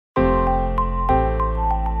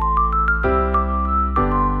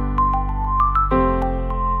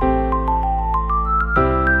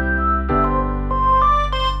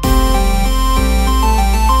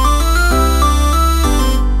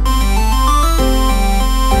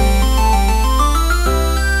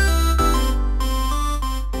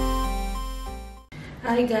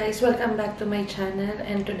Hi guys! Welcome back to my channel,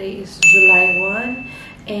 and today is July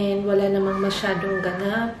 1 and wala namang masyadong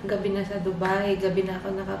ganap. Gabi na sa Dubai, gabi na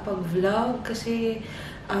ako nakapag-vlog kasi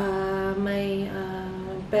may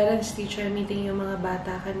parents-teacher meeting yung mga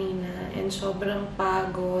bata kanina and sobrang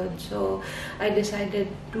pagod. So, I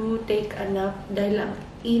decided to take a nap dahil ang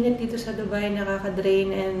init dito sa Dubai,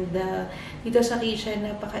 nakaka-drain, and dito sa kitchen,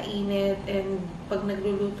 napaka-init, and pag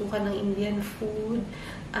nagluluto ka ng Indian food,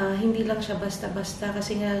 hindi lang siya basta-basta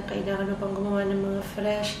kasi nga kailangan mo pang gumawa ng mga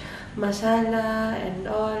fresh masala and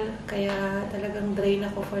all. Kaya talagang drain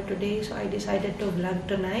ako for today. So, I decided to vlog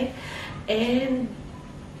tonight. And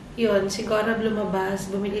yun, si Gaurav lumabas,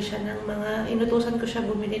 bumili siya ng mga, inutusan ko siya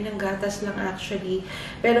bumili ng gatas lang actually.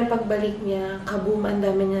 Pero pagbalik niya, kaboom, ang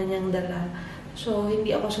dami niya niyang dala. So,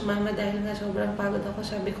 hindi ako sumama dahil nga sobrang pagod ako.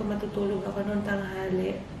 Sabi ko matutulog ako noong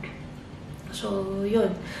tanghali. So,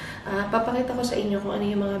 yun. Papakita ko sa inyo kung ano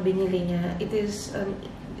yung mga binili niya. It is,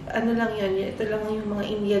 ano lang yun, ito lang yung mga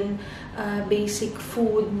Indian basic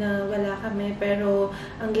food na wala kami. Pero,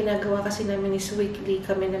 ang ginagawa kasi namin is weekly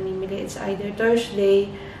kami namimili. It's either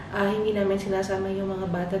Thursday, hindi namin sinasama yung mga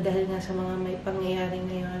bata dahil nga sa mga may pangyayari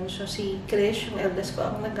ngayon. So, si Krish, yung eldest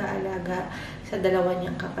ko, ang nag-aalaga sa dalawa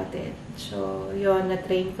niyang kapatid. So, yun,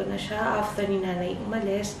 na-train ko na siya. After ni nanay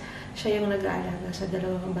umalis, siya yung nag-aalaga sa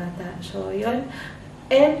dalawang bata. So, yun.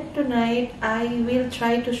 And tonight, I will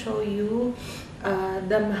try to show you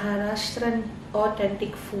the Maharashtrian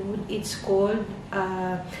authentic food. It's called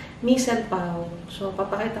misal pav. So,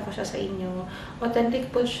 papakita ko siya sa inyo.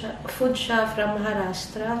 Authentic food siya from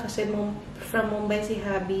Maharashtra kasi from Mumbai si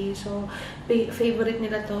Hubby. So, favorite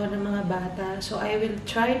nila to ng mga bata. So, I will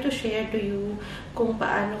try to share to you kung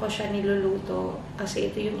paano ko siya niluluto.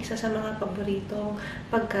 Kasi ito yung isa sa mga paboritong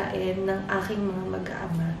pagkain ng aking mga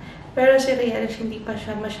mag-aama. Pero si Riel, hindi pa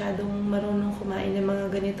siya masyadong marunong kumain ng mga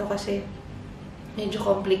ganito kasi medyo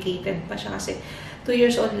complicated pa siya kasi 2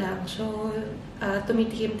 years old lang. So,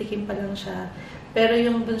 tumitikim-tikim pa lang siya. Pero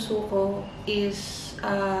yung bunso ko is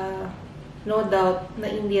no doubt na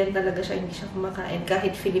Indian talaga siya, hindi siya kumakain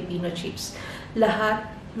kahit Filipino chips. Lahat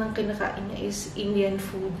ng kinakain niya is Indian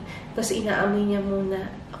food. Tapos inaamoy niya muna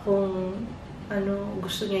kung ano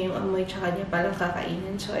gusto niya yung amoy tsaka niya parang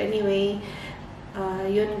kakainin. So, anyway,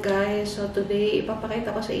 yun guys, so today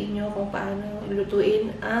ipapakita ko sa inyo kung paano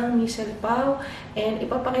lutuin ang misal pav, and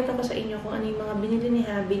ipapakita ko sa inyo kung ano yung mga binili ni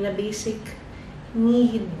Hubby na basic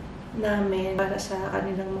need namin para sa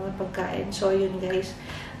kanilang mga pagkain. So yun guys,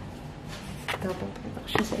 ipapakita ko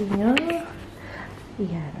siya sa inyo.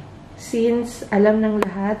 Yan. Since alam ng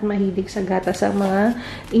lahat, mahilig sa gatas ang mga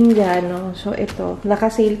Indiano. So ito,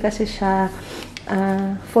 nakasale kasi siya.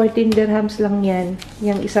 14 dirhams lang yan,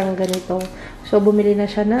 yung isang ganito. So, bumili na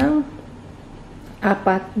siya ng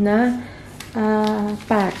 4 na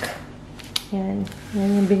pack. Yan. Yan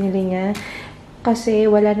yung binili niya. Kasi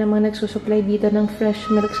wala namang nagsusupply dito ng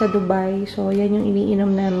fresh milk sa Dubai. So, yan yung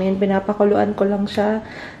iniinom namin. Pinapakuluan ko lang siya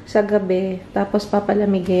sa gabi. Tapos,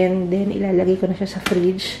 papalamigin. Then, ilalagay ko na siya sa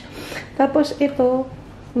fridge. Tapos, ito,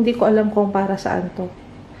 hindi ko alam kung para saan to.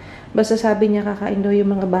 Basta sabi niya kakain daw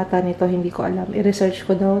yung mga bata nito, hindi ko alam. I-research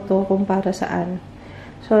ko daw to kung para saan.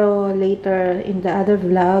 So, later in the other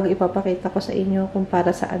vlog, ipapakita ko sa inyo kung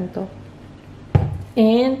para saan to.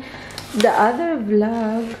 And, the other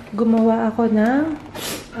vlog, gumawa ako ng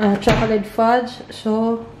chocolate fudge.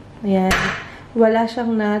 So, ayan. Wala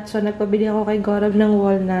siyang nuts. So, nagpabili ako kay Gaurav ng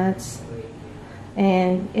walnuts.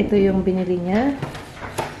 And, ito yung binili niya.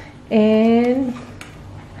 And,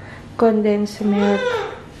 condensed milk.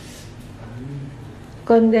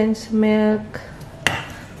 Condensed milk.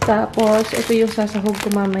 Tapos, ito yung sasahog ko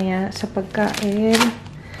mamaya sa pagkain.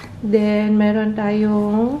 Then, meron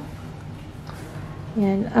tayong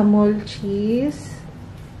yan, Amul cheese.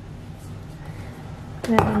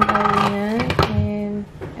 Meron tayo yan. And,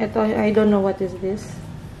 ito, I don't know what is this.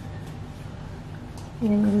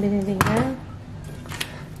 Yan yung binili niya.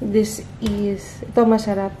 This is, ito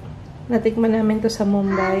masarap. Natikman namin to sa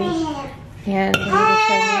Mumbai. Yan, binili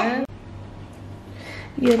siya niya.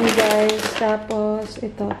 Yun guys, tapos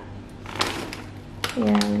ito.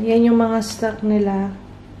 Yan, yan yung mga stock nila.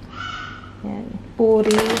 Yan,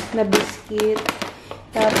 puri na biscuit.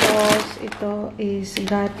 Tapos ito is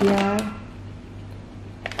gatya.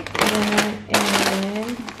 Yan, and then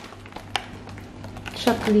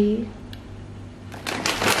chakli.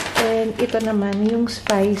 And ito naman yung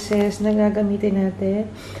spices na gagamitin natin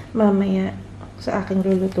mamaya sa aking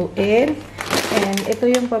lulutuin. And ito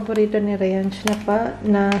yung paborito ni Ryan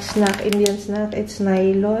na snack, Indian snack. It's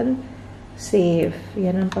nylon safe.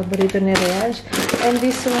 Yan ang paborito ni Ryan. And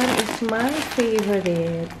this one is my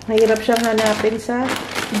favorite. Mahirap siyang hanapin sa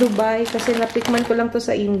Dubai kasi natikman ko lang to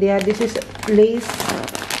sa India. This is lace.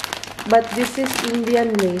 But this is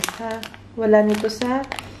Indian lace, ha? Wala nito sa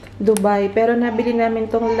Dubai. Pero nabili namin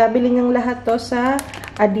tong, nabili niyang lahat to sa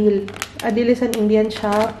Adil. Adil is an Indian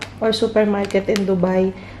shop or supermarket in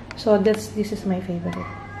Dubai. So, this is my favorite.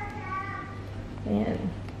 Ayan.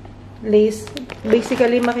 Lace.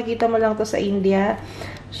 Basically, makikita mo lang to sa India.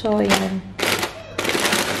 So, ayan.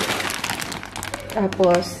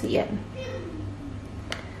 Tapos, yan.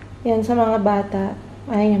 Yan, sa mga bata.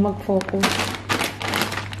 Ay, mag-focus.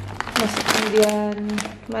 Mas Indian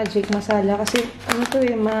magic masala. Kasi, ano to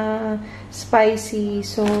eh, spicy.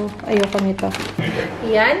 So, ayoko nito.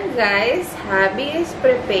 Yan, guys. Hubby is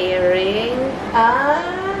preparing,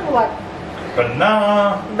 what?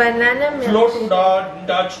 Banana. Banana milk. Float to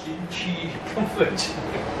Dutch dinchi.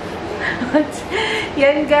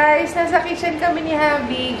 Yan, guys. Nasa kitchen kami ni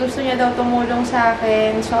Hubby. Gusto niya daw tumulong sa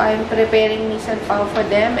akin. So, I'm preparing miso and pao for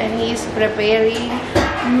them. And he is preparing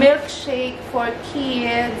milkshake for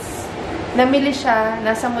kids. Namili siya.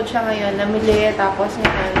 Nasa mood siya ngayon. Namili. Tapos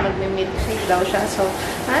ngayon, magme-milkshake daw siya. So,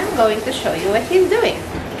 I'm going to show you what he's doing.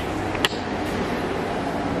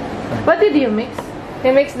 What did you mix? He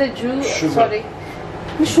mixed the juice. Sugar. Sorry.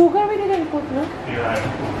 Sugar we didn't put, no? Yeah.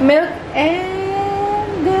 Milk and...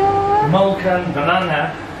 Milk and banana.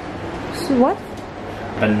 So what?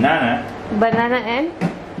 Banana. Banana and?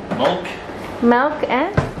 Milk. Milk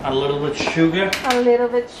and? A little bit sugar. A little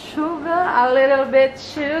bit sugar. A little bit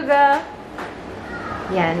sugar.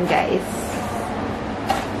 Yan, guys.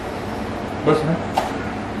 Bas na?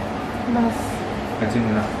 Bas. I think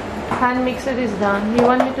enough. Hand mixer is done. You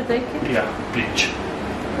want me to take it? Yeah, pitch.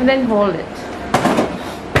 And then hold it.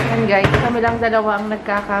 Yan, guys. Kami lang dalawa ang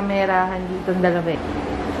nagkakamerahan dito ng dalawa.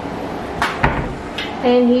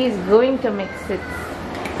 And he's going to mix it.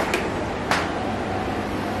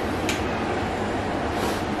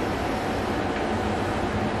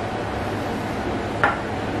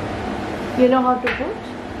 You know how to put?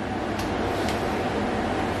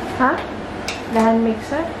 Huh? The hand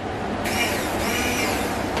mixer?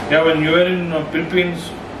 Yeah, when you were in Philippines,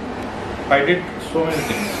 I did so many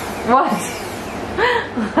things. What?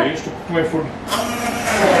 I used to cook my food.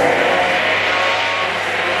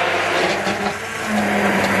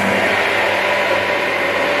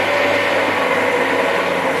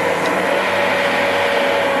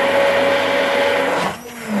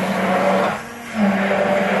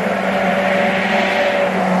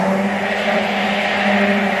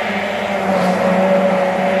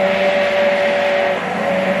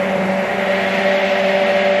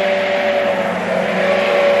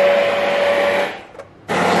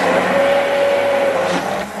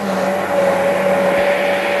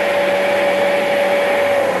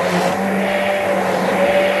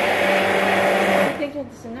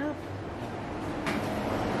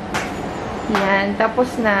 Yan,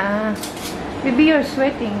 tapos na. Baby, you're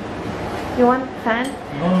sweating. You want fan?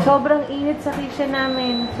 No. Sobrang init sa kitchen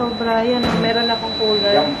namin. Sobra. Yan, meron akong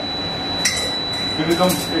cooler. You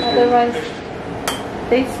become Otherwise,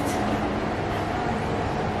 taste.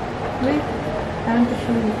 Wait, I want to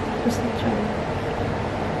show you. Just to show you.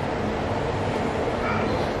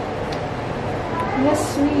 Less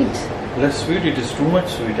sweet. less sweet. It is too much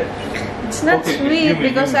sweet actually. It's not Okay, sweet give me,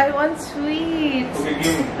 because give me. I want sweet. Okay,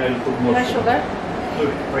 give me. I'll put more More sugar?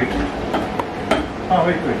 Wait. Wait.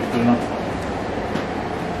 It will not.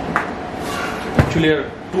 Actually,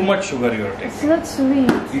 too much sugar you are taking. It's not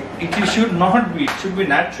sweet. It should not be. It should be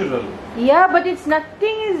natural. Yeah, but it's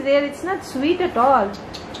nothing is there. It's not sweet at all.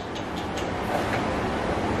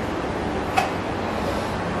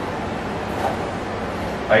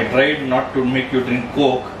 I tried not to make you drink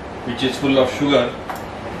Coke, which is full of sugar.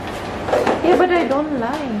 Yeah, but I don't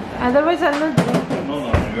like. Otherwise, I'll not drink it. No,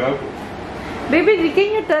 you have to. Baby,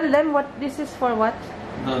 can you tell them what this is for? What?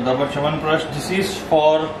 The Chamanprash, this is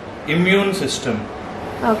for immune system.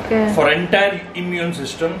 Okay. For entire immune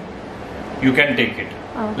system, you can take it.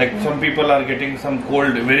 Okay. Like some people are getting some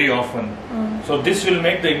cold very often. So this will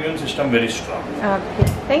make the immune system very strong. Okay.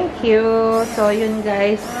 Thank you. So, yun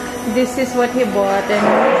guys. This is what he bought and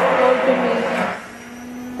he told to me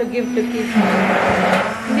to give to kids.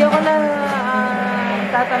 Hindi ako na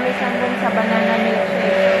tatamisan dun sa banana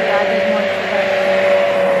milkshake. So, I added more sugar.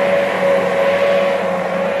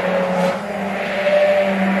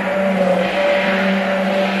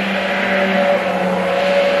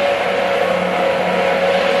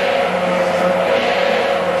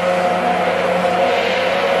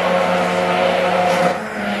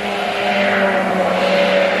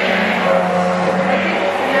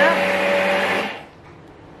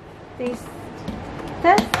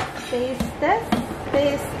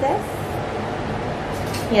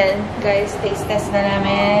 Yan, guys, taste test na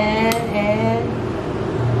namin. And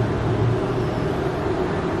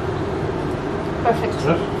perfect.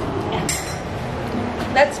 Sure. Yeah.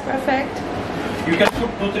 That's perfect. You can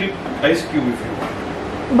put 2-3 ice cube if you want.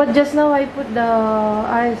 But just now I put the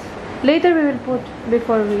ice. Later we will put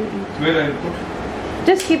before we eat. Where I will put?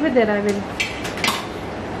 Just keep it there. I will.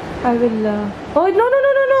 Oh,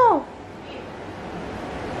 no.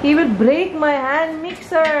 He will break my hand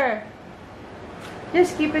mixer.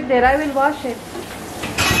 Just keep it there. I will wash it.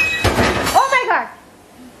 Oh my god!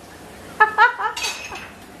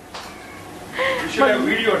 You should have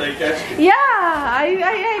videoed, I catch it. Yeah,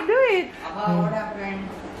 I do it. What happened?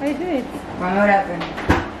 I do it. What happened?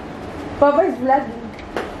 Papa's vlogging.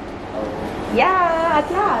 Yeah, at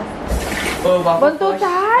last. Oh, Papa. Bunto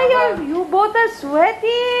tayo. You both are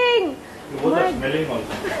sweating. You both are smelling also.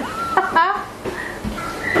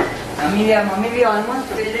 Mommy, we almost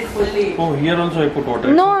filled it fully. Oh, here also I put water.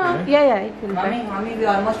 No, Okay. yeah, it will. Mommy, we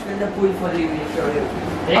almost filled the pool fully. We'll show you.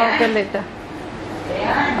 Okay, later.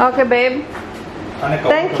 Okay, babe. And a cup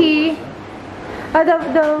Thank of you. water.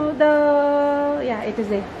 Yeah, it is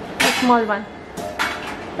there. The small one.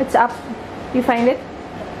 It's up. You find it?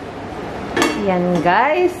 Yan,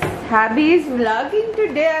 guys. Hubby is vlogging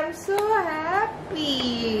today. I'm so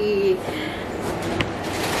happy.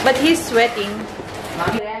 But he's sweating.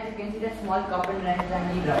 Mommy, you can see the small cup and lens and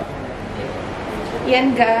he dropped it.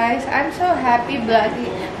 Yan, guys. I'm so happy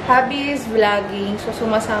vlogging. Hubby is vlogging. So,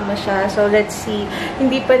 sumasama siya. So, let's see.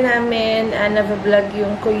 Hindi pa namin na-vlog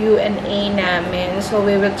yung Q&A namin. So,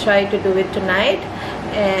 we will try to do it tonight.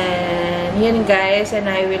 And, yan, guys. And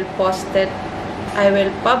I will post it. I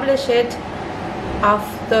will publish it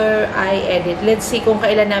after I edit. Let's see kung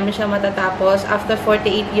kailan namin siya matatapos. After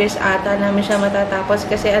 48 years ata namin siya matatapos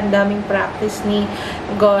kasi ang daming practice ni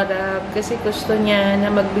Gorab. Kasi gusto niya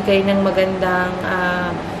na magbigay ng magandang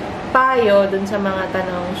payo dun sa mga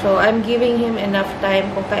tanong. So, I'm giving him enough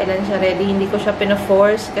time kung kailan siya ready. Hindi ko siya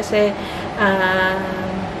pina-force kasi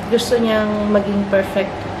gusto niyang maging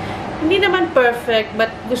perfect. Hindi naman perfect,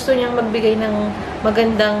 but gusto niyang magbigay ng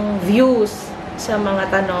magandang views sa mga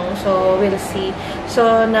tanong. So, we'll see.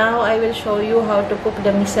 So, now I will show you how to cook the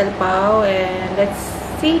misal pao and let's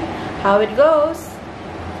see how it goes.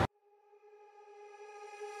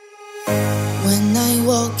 When I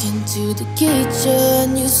walk into the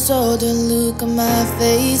kitchen, you saw the look on my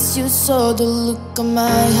face. You saw the look on my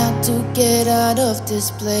had to get out of this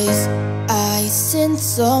place. I seen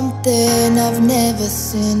something I've never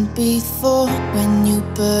seen before. When you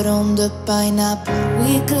put on the pineapple,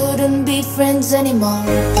 we couldn't be friends anymore.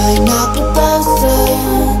 Pineapple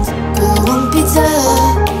thousands, go on pizza.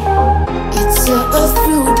 It's a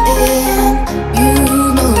fruit and you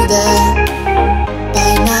know that.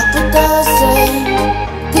 Pineapple doesn't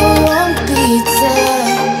go on pizza.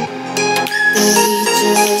 They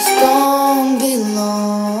just don't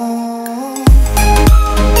belong.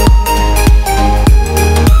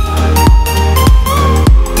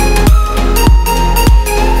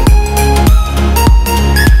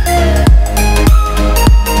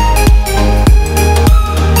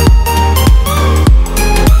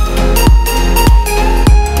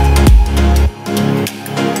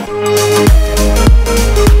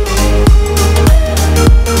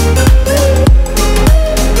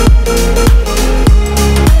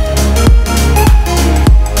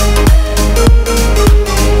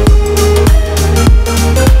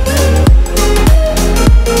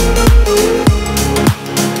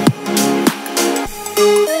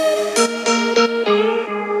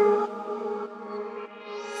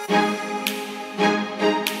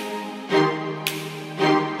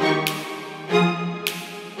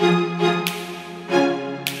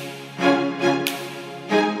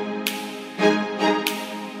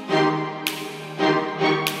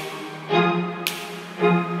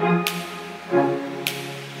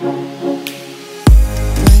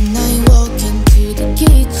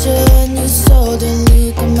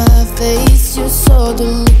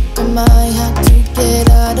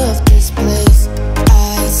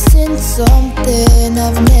 Something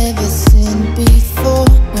I've never seen before.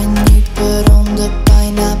 When you put on the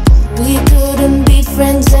pineapple, we couldn't be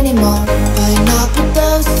friends anymore. Pineapple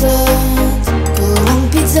thousands, go on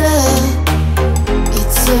pizza.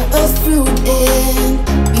 It's a fruit and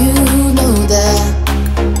you know that.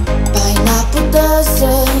 Pineapple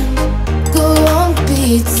doesn't go on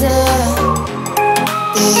pizza.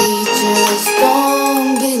 They just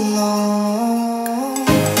don't belong.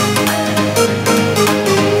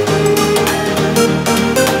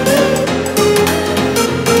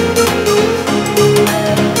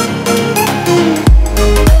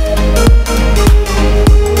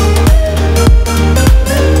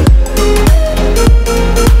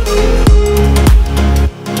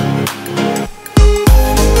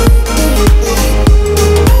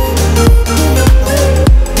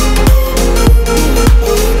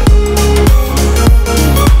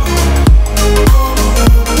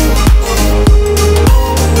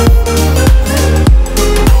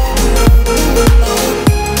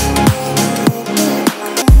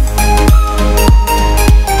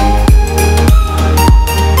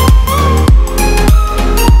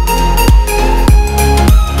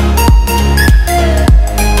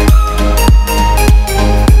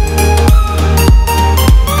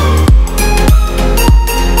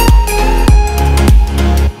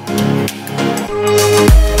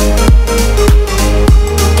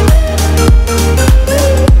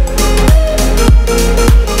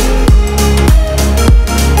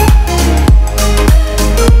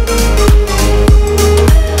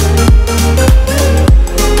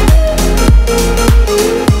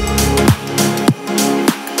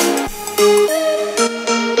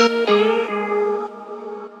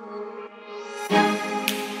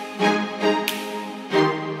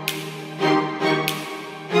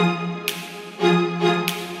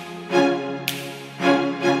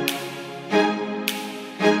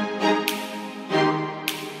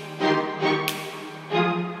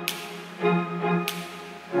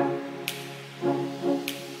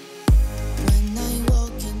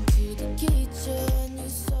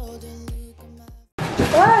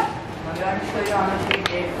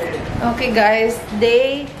 Okay guys,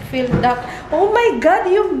 they filled up. Oh my god,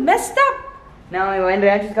 you messed up! Now when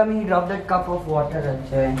Ranch is coming, he dropped that cup of water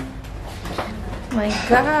also. My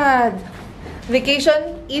god.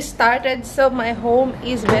 Vacation is started, so my home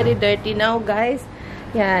is very dirty now, guys.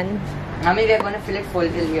 Yan. Mami, we are going to fill it full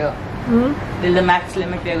till here. Till the max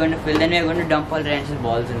limit we are going to fill. Then we are going to dump all Ranch's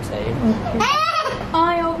balls inside. Okay.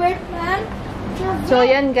 Oh, you're wet, man. So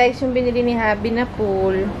yan guys, yung binili ni Hubby na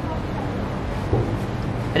pool.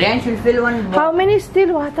 Ranch will fill one ball. How many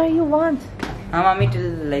still water you want? Mami,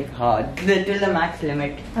 till like hard. Till the max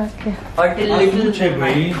limit. Okay. Or till little.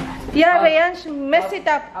 Yeah, Rayan, mess it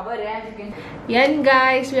up. Yan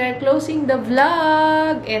guys, we are closing the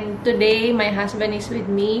vlog. And today, my husband is with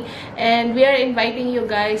me. And we are inviting you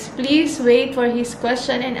guys. Please wait for his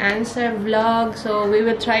question and answer vlog. So, we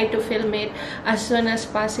will try to film it as soon as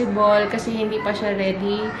possible. Kasi hindi pa siya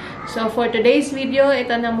ready. So, for today's video,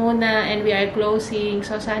 ito na muna. And we are closing.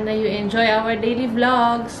 So, sana you enjoy our daily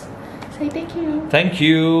vlogs. Say thank you. Thank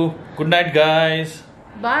you. Good night, guys.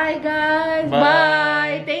 Bye, guys. Bye.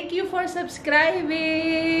 Bye. Thank you for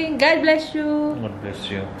subscribing. God bless you. God bless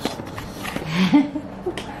you.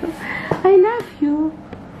 I love you.